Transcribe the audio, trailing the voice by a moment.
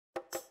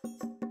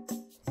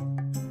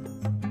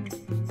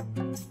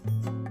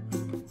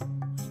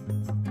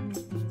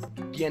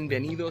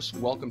Bienvenidos,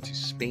 welcome to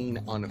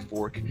Spain on a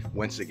Fork.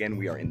 Once again,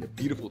 we are in the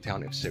beautiful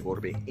town of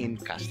Segorbe in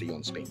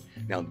Castellón, Spain.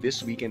 Now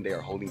this weekend they are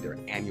holding their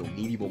annual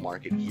medieval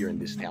market here in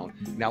this town.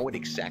 Now what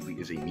exactly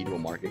is a medieval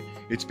market?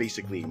 It's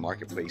basically a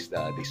marketplace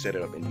that they set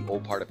it up in the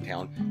old part of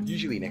town,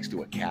 usually next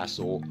to a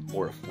castle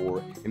or a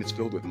fort, and it's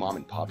filled with mom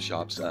and pop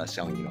shops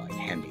selling, like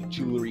handmade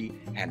jewelry,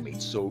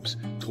 handmade soaps,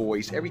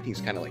 toys.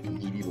 Everything's kind of like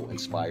medieval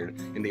inspired,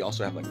 and they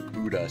also have like a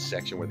food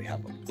section where they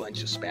have a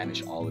bunch of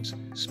Spanish olives,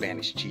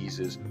 Spanish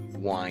cheeses,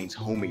 wines,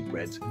 homemade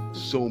breads,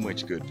 so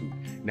much good food.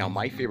 Now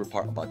my favorite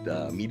part about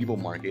the medieval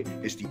market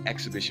is the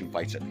exhibition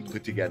fights that they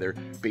put together.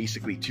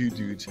 Basically two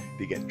dudes,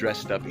 they get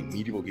dressed up in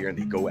medieval gear and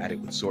they go at it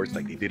with swords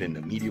like they did in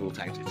the medieval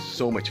times. It's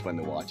so much fun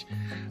to watch.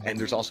 And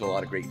there's also a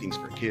lot of great things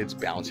for kids,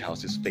 bounce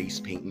houses, face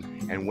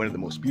painting, and one of the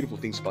most beautiful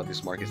things about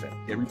this market is that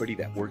everybody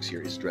that works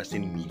here is dressed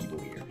in medieval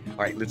gear.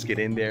 Alright, let's get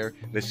in there,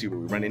 let's see what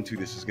we run into.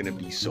 This is gonna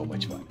be so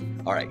much fun.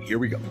 Alright, here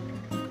we go.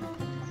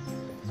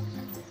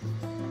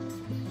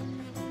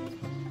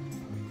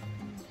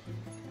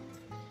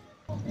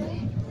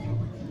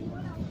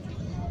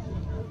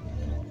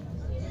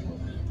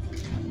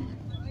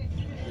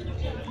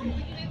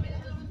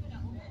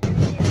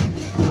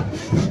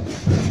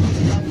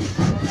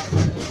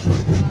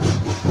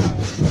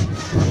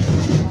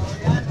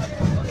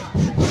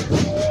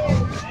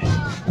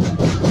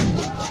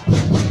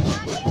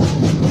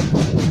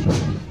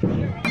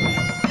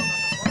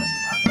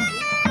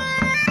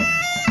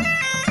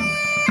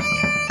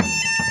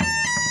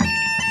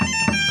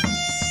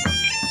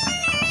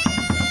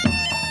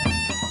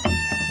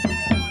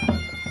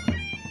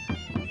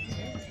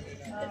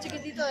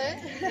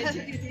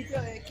 Chiquitito,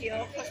 ¿qué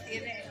ojos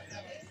tiene?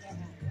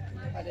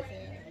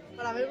 Parece...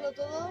 Para verlo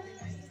todo...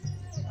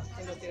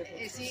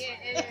 sí,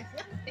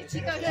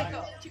 chico,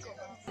 chico.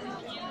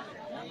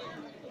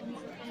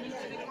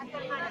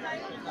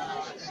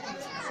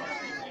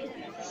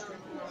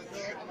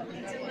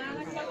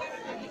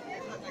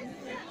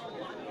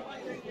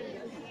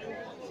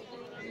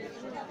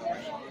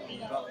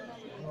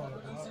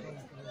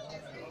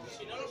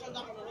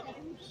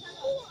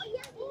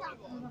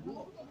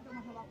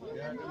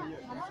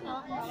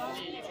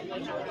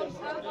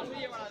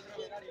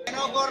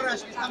 No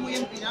corras, que está muy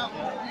empinado.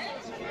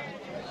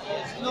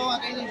 No,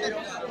 ha caído entero.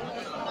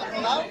 ¿Has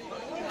rodado?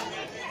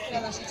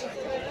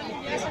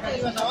 Esa que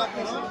ibas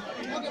abajo,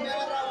 ¿no? No, que me ha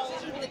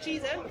agarrado de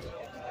cheese, ¿eh?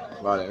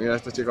 Vale, mira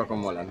estos chicos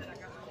cómo molan.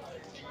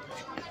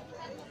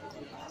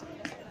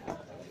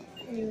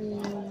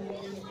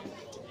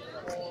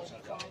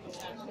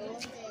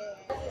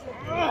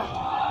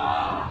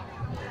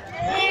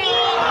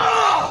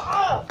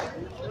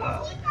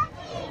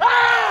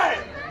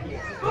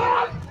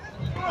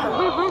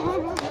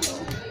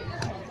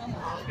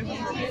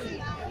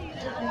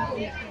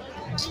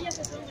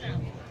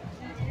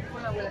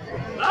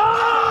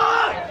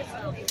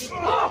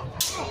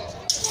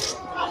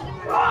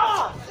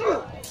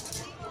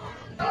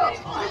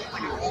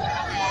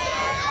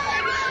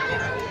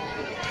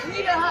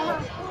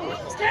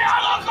 ¿Qué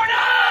hago con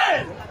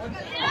él?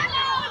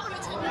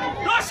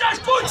 ¡No se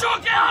escucho!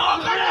 ¿Qué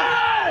hago con él?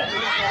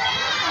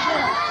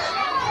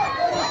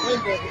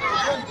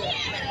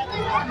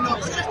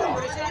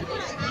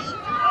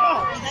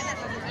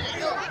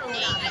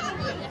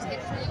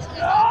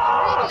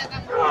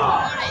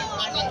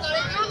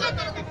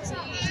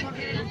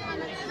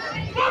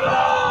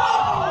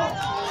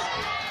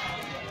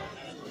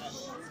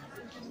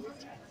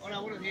 Hola,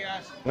 buenos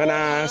días.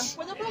 Buenas.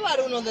 ¿Puedo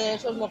probar uno de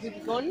esos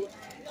mojiticón?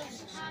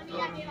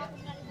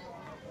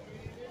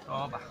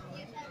 Opa.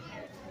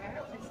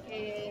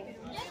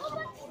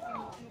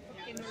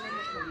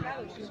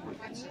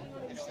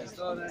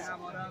 Esto de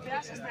enamorado.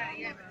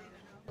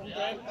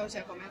 O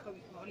sea, comer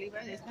con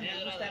olivas de estas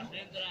me gustan.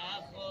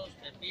 Ajos,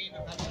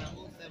 pepino,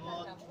 camarón,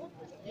 cebolla.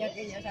 Y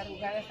aquellas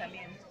arrugadas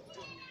también.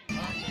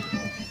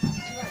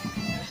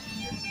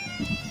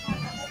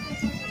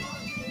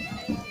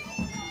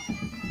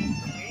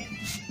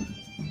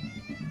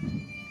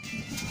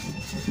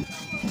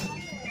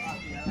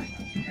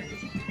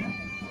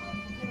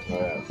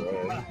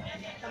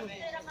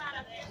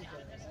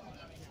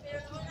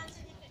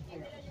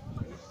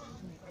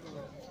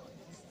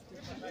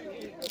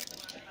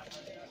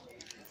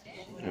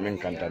 A mí me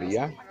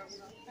encantaría.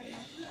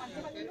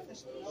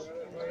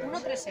 Uno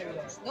 3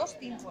 euros, dos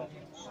 5 euros.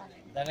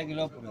 Dale que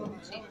lo pruebo.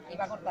 Sí, y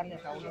va a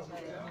cortarles a uno.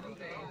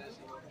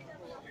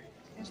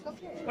 ¿Esto?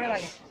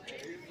 Pruébale.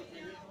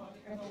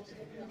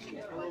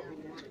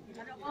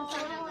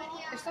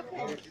 ¿Esto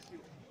qué?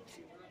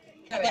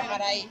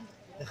 Dejar ahí.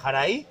 ¿Dejar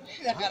ahí?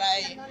 Dejar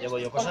ahí. Llevo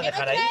yo cosas a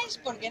dejar ahí.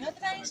 ¿Por qué no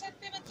traes el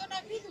pimentón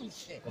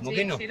agridulce? ¿Cómo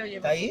que no? sí lo llevo.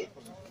 ¿Está ahí?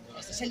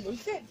 Este es el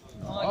dulce.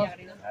 No,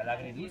 la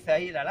agridulce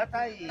ahí, la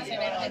lata y... Se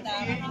ve que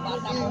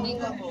está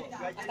bonito.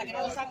 Hasta que no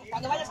lo saques.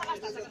 Cuando vayas a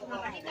gastar, sacas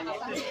una rajita más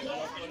fácil.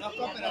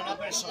 Conozco, pero no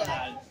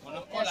personal.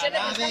 Conozco Ese la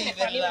me gusta nave y mejor,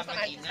 ver a mí me la gusta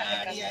más.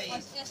 maquinaria y...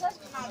 Esas,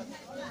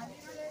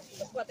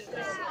 los 4 y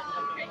 3.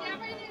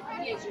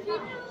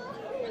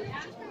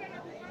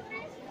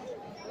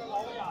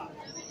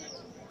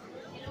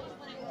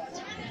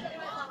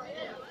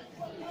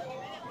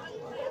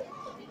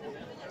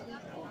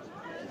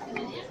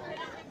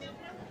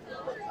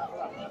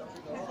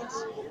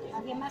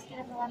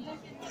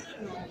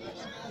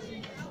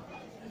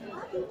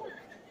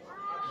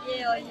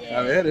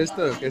 A ver,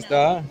 esto que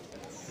está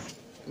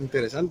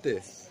interesante.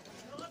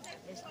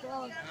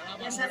 Esto,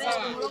 ya sabes,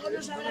 como luego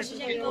no sabrás si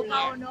se ha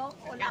equivocado o no.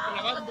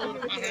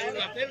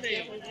 La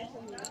tele.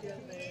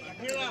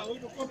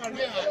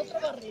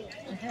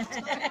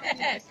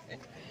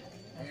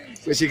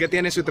 Pues sí que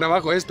tiene su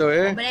trabajo esto,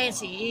 ¿eh? Hombre,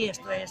 sí,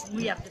 esto es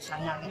muy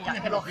artesanal.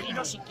 Mira, te lo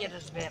giro si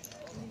quieres ver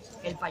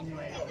el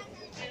pañuelo.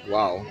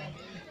 Wow.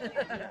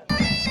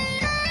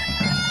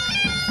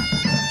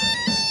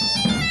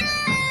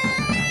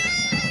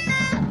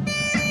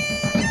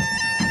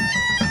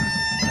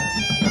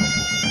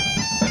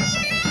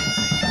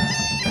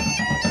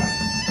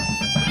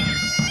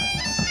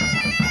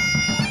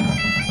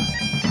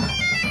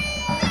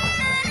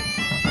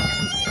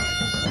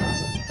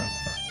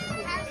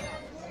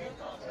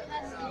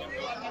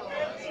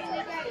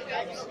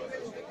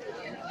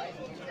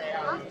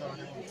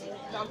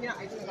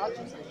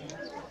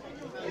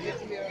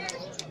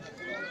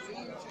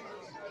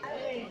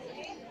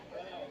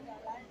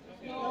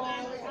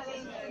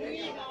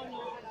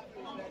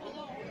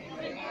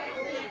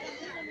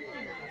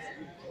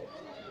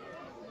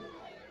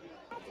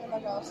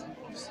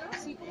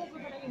 Sí, como que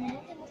para que no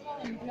nos hemos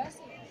dado en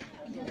clase.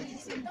 Y yo dije,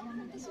 sienta un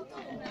momentito.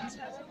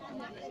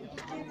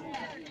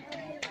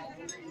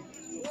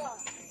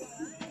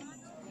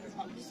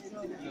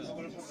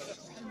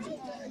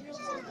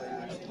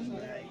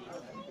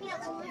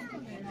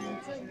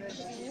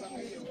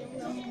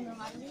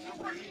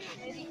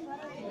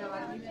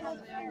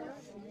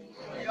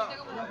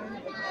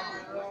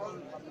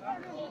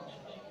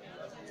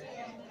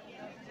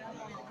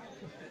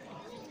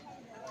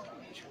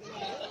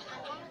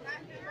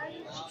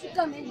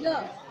 Camello.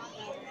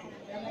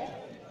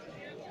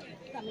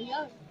 Camello.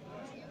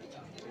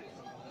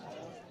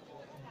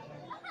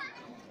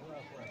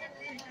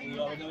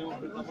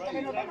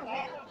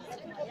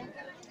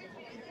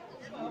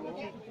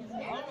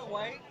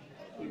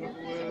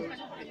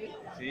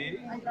 Sí.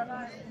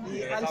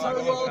 Y al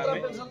solo yo estaba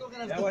pensando que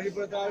era. Hago así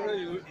por detrás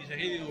y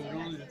seguí, digo,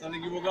 no, están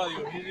equivocados.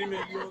 Digo, sí, me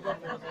he equivocado,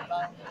 pero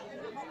está.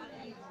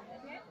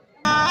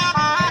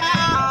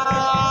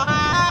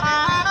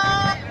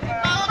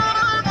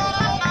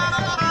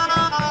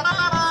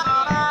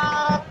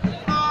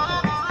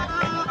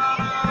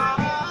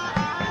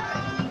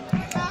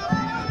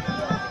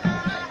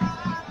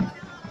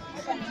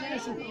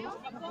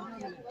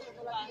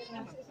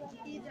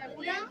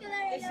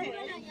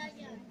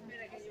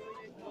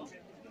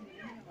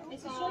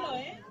 Eso solo,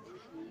 ¿eh?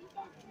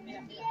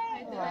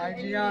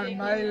 Ay, mi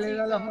alma, él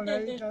era la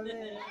monedita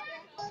de...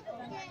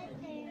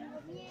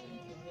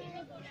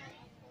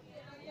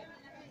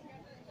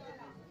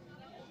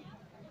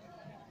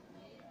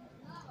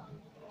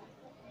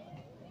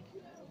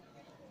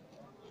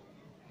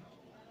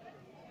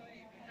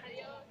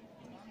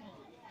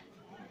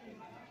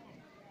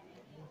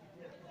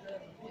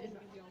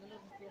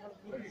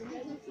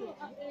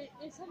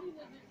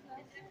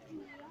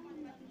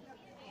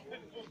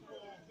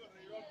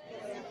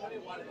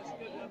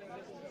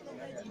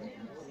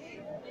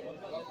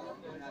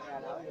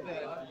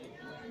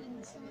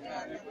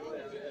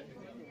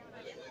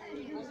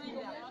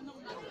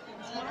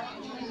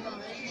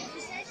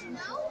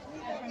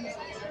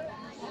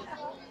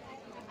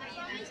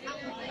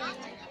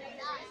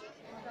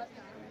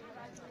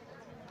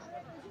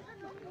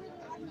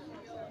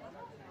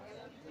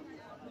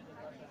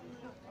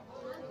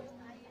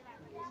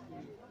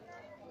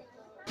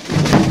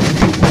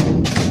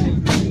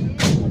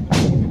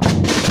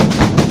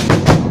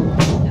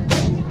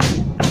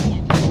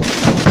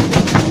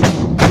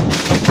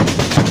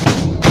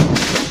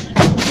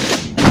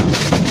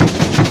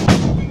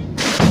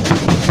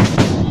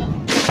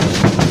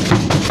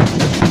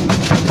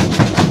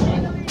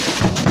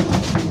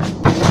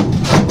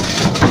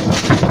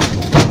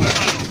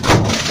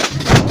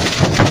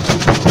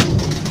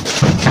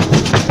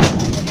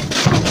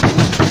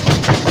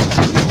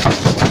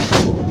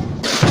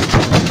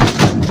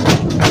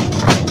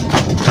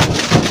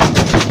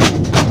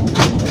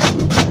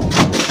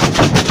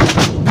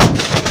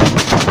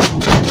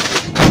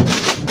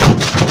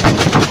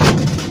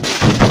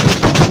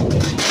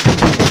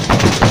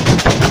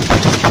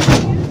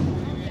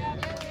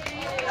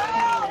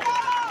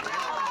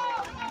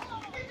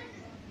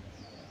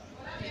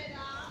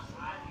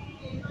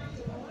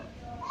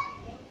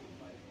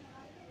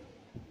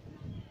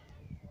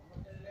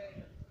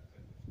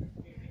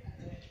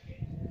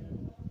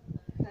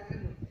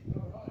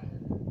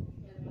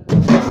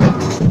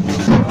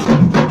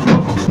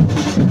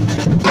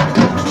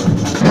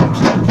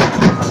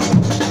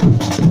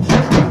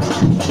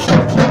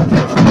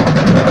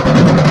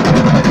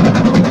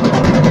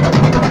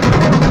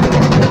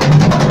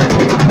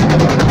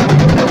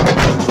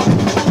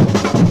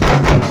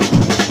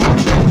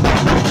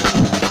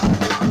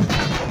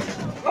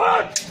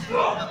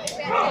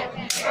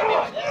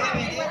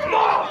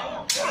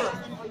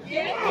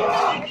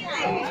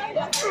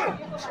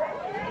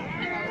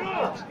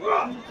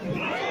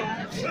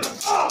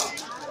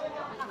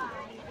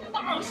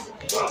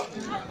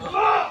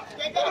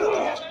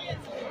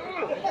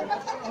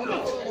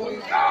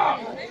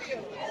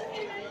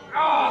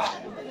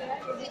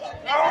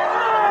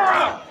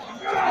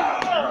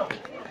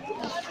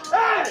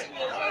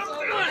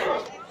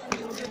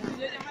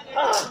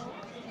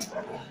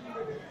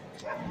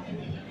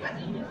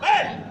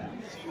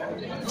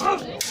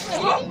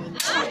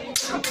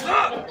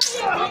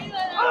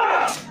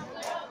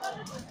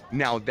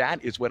 Now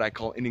that is what I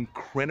call an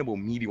incredible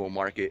medieval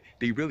market.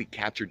 They really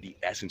captured the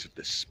essence of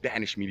the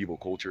Spanish medieval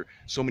culture.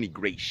 So many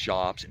great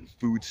shops and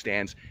food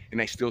stands, and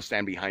I still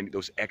stand behind it.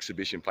 Those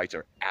exhibition fights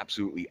are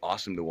absolutely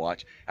awesome to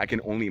watch. I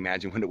can only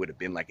imagine what it would have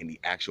been like in the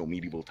actual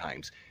medieval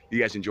times. If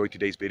you guys enjoyed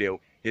today's video,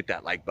 hit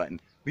that like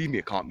button, leave me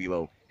a comment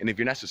below, and if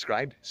you're not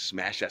subscribed,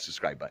 smash that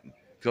subscribe button.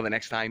 Till the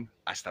next time,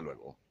 hasta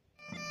luego.